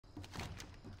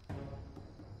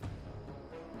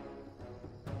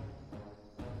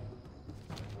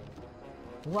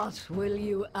What will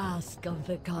you ask of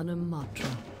the Kanamatra?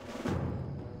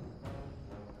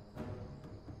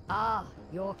 Ah,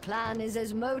 your clan is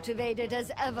as motivated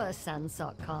as ever,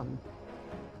 Sansok Khan.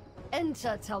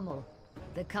 Enter, Tummel.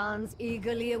 The Khans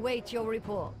eagerly await your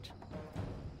report.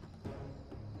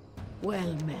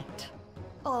 Well met.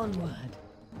 Onward.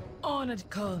 Honored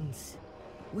Khans,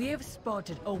 we have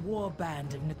spotted a war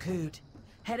band of Nakud,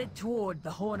 headed toward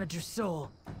the Horn of Dressor.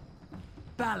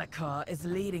 Balakar is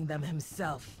leading them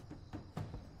himself.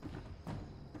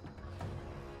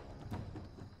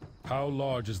 How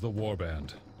large is the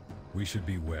warband? We should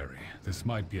be wary. This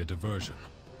might be a diversion.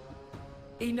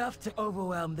 Enough to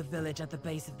overwhelm the village at the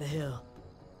base of the hill,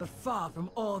 but far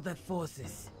from all their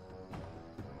forces.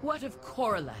 What of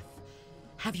Koroleth?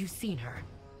 Have you seen her?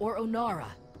 Or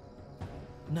Ohn'ahran?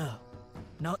 No,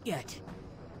 not yet.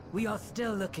 We are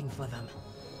still looking for them.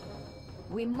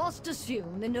 We must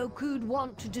assume the Nokud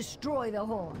want to destroy the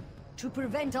Horn, to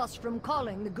prevent us from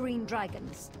calling the Green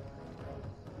Dragons.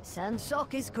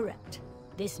 Sansok is correct.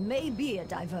 This may be a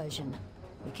diversion.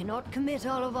 We cannot commit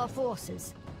all of our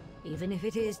forces, even if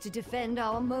it is to defend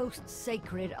our most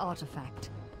sacred artifact.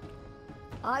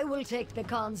 I will take the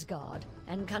Khan's guard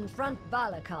and confront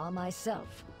Balakar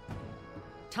myself.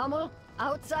 Tummel,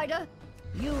 outsider,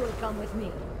 you will come with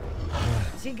me.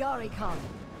 Zigari Khan,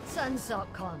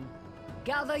 Sansok Khan,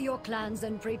 gather your clans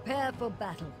and prepare for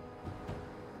battle.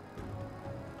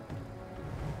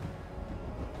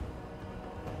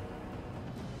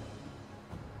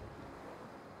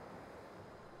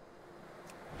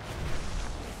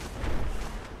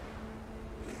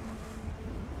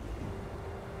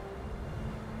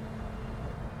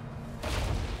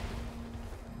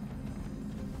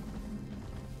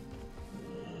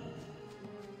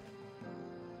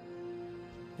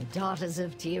 The daughters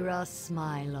of Tira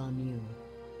smile on you.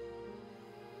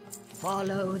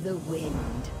 Follow the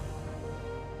wind.